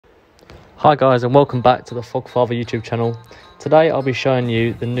Hi guys, and welcome back to the Fogfather YouTube channel. Today I'll be showing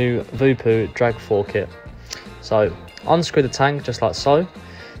you the new Voopoo drag 4 kit. So unscrew the tank just like so.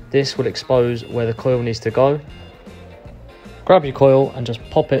 This will expose where the coil needs to go. Grab your coil and just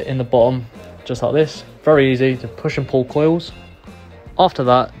pop it in the bottom just like this. Very easy to push and pull coils. After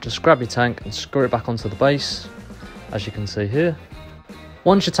that, just grab your tank and screw it back onto the base, as you can see here.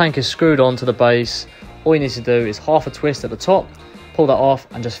 Once your tank is screwed onto the base, all you need to do is half a twist at the top, pull that off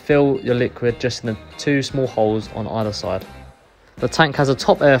and just fill your liquid just in the two small holes on either side. The tank has a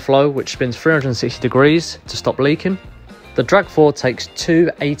top airflow which spins 360 degrees to stop leaking. The drag 4 takes two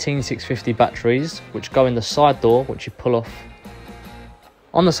 18650 batteries which go in the side door, which you pull off.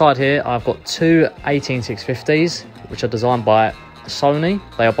 On the side here I've got two 18650s which are designed by Sony.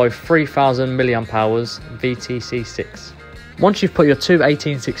 They are both 3000 mAh VTC6. Once you've put your two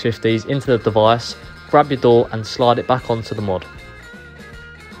 18650s into the device, grab your door and slide it back onto the mod.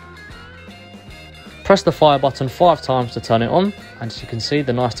 Press the fire button 5 times to turn it on, and as you can see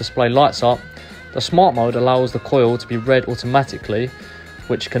the nice display lights up. The smart mode allows the coil to be read automatically,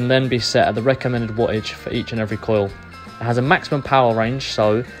 which can then be set at the recommended wattage for each and every coil. It has a maximum power range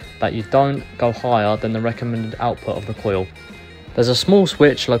so that you don't go higher than the recommended output of the coil. There's a small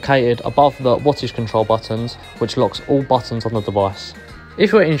switch located above the wattage control buttons which locks all buttons on the device.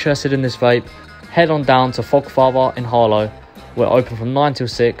 If you're interested in this vape, head on down to Fogfather in Harlow. We're open from 9 till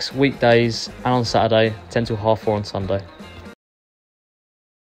 6 weekdays and on Saturday 10 till half 4 on Sunday.